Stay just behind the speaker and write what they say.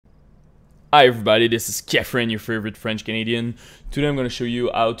Hi everybody, this is Kefren, your favorite French Canadian. Today I'm going to show you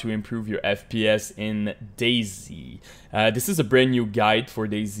how to improve your FPS in DayZ. This is a brand new guide for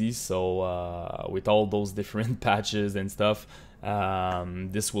DayZ, so with all those different patches and stuff,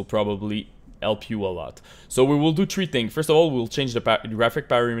 this will probably help you a lot. So we will do three things. First of all, we'll change the graphic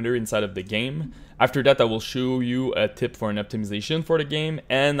parameter inside of the game. After that, I will show you a tip for an optimization for the game,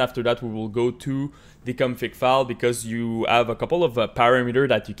 and after that we will go to the config file because you have a couple of parameters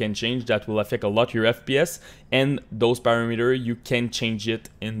that you can change that will affect a lot your FPS, and those parameters you can change it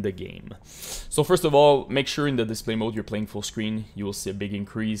in the game. So first of all, make sure in the display mode you're playing full screen. You will see a big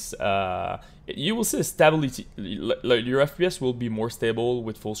increase. You will see a stability. Your FPS will be more stable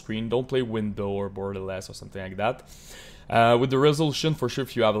with full screen. Don't play window or borderless or something like that. With the resolution, for sure,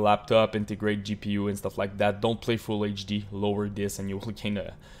 if you have a laptop, integrate GPU and stuff like that, don't play full HD, lower this and you will gain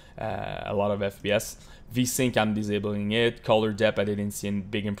a lot of FPS. Vsync, I'm disabling it. Color depth, I didn't see a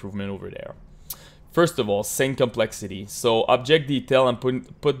big improvement over there. First of all, scene complexity. So object detail, I'm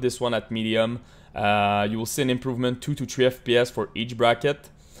put this one at medium. You will see an improvement 2 to 3 FPS for each bracket.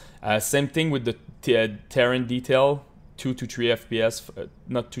 Same thing with the terrain detail. 2 to 3 FPS,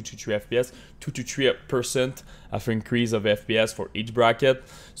 not 2 to 3 FPS, 2 to 3% of increase of FPS for each bracket.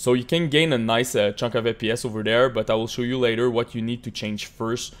 So you can gain a nice chunk of FPS over there, but I will show you later what you need to change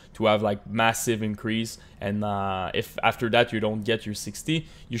first to have like massive increase. And if after that you don't get your 60,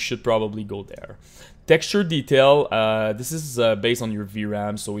 you should probably go there. Texture detail, this is based on your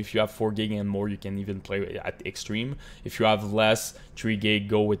VRAM, so if you have 4 gig and more, you can even play at extreme. If you have less, 3 gig,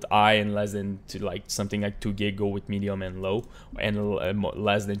 go with high, and less than something like 2 gig, go with medium and low, and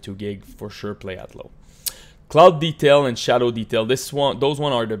less than 2 gig, for sure play at low. Cloud detail and shadow detail, those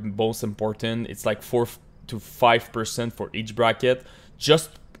one are the most important. It's like 4 to 5% for each bracket.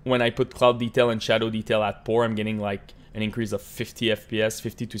 Just when I put cloud detail and shadow detail at poor, I'm getting like an increase of 50 FPS,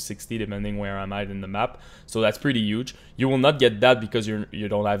 50 to 60 depending where I'm at in the map. So that's pretty huge. You will not get that because you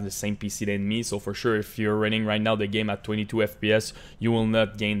don't have the same PC than me. So for sure, if you're running right now the game at 22 FPS, you will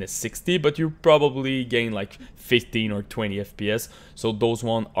not gain the 60, but you probably gain like 15 or 20 FPS. So those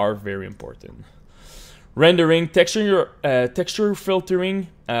one are very important. Rendering, texture filtering,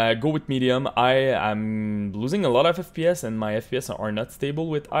 go with medium. I am losing a lot of FPS and my FPS are not stable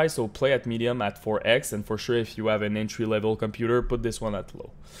with high, so play at medium at 4x, and for sure if you have an entry-level computer, put this one at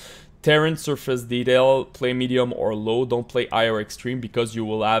low. Terrain surface detail, play medium or low, don't play high or extreme because you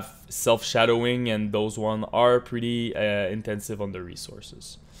will have self-shadowing and those one are pretty intensive on the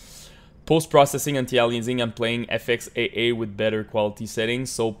resources. Post-processing anti-aliasing, I'm playing FXAA with better quality settings,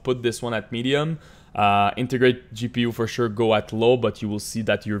 so put this one at medium. Integrate GPU, for sure go at low, but you will see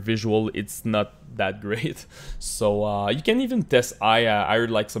that your visual it's not that great. So you can even test high. I heard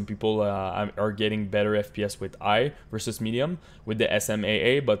like some people are getting better FPS with high versus medium with the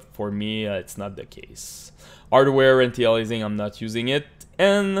SMAA, but for me it's not the case. Hardware anti-aliasing, I'm not using it,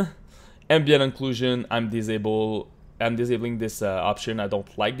 and ambient occlusion, I'm disabling this option. I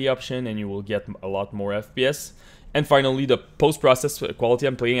don't like the option and you will get a lot more FPS. And finally, the post-process quality,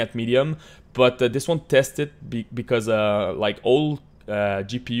 I'm playing at medium, but this one tested because like old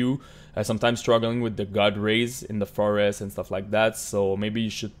GPU sometimes struggling with the God rays in the forest and stuff like that. So maybe you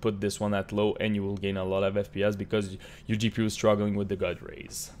should put this one at low and you will gain a lot of FPS because your GPU is struggling with the God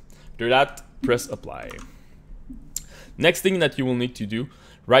rays. After that, press apply. Next thing that you will need to do,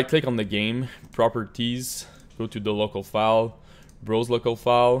 right click on the game, properties, go to the local file, browse local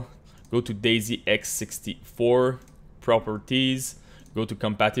file, go to DayZ X64, properties, go to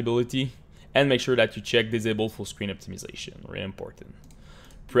compatibility, and make sure that you check disable full screen optimization, really important.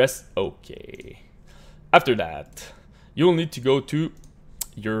 Press OK. After that, you will need to go to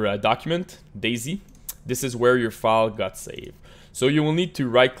your document, DayZ. This is where your file got saved. So you will need to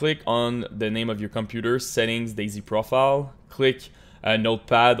right click on the name of your computer, settings, DayZ profile, click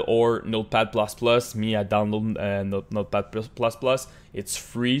Notepad or Notepad++. Me, I download Notepad++. It's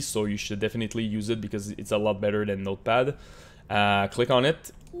free, so you should definitely use it because it's a lot better than Notepad. Click on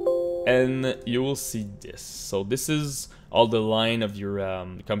it and you will see this. So this is all the line of your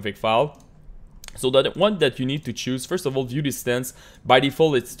config file. So the one that you need to choose, first of all, view distance. By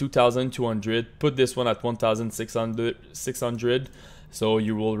default, it's 2200. Put this one at 1600. So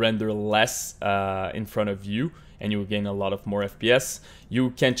you will render less in front of you. and you will gain a lot of more FPS. You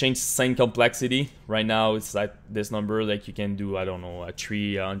can change scene complexity. Right now it's like this number, like you can do, I don't know, a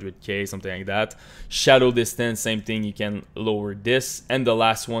 300K, something like that. Shadow distance, same thing, you can lower this. And the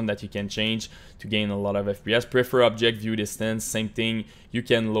last one that you can change to gain a lot of FPS, prefer object view distance, same thing, you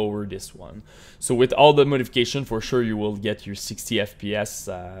can lower this one. So with all the modification, for sure you will get your 60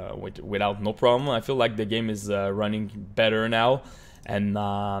 FPS without no problem. I feel like the game is running better now. And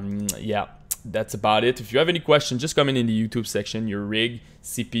yeah, that's about it. If you have any questions, just comment in the YouTube section, your rig,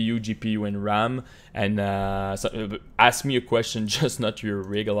 CPU, GPU, and RAM, and ask me a question, just not your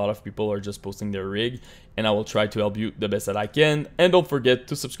rig. A lot of people are just posting their rig, and I will try to help you the best that I can. And don't forget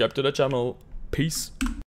to subscribe to the channel. Peace.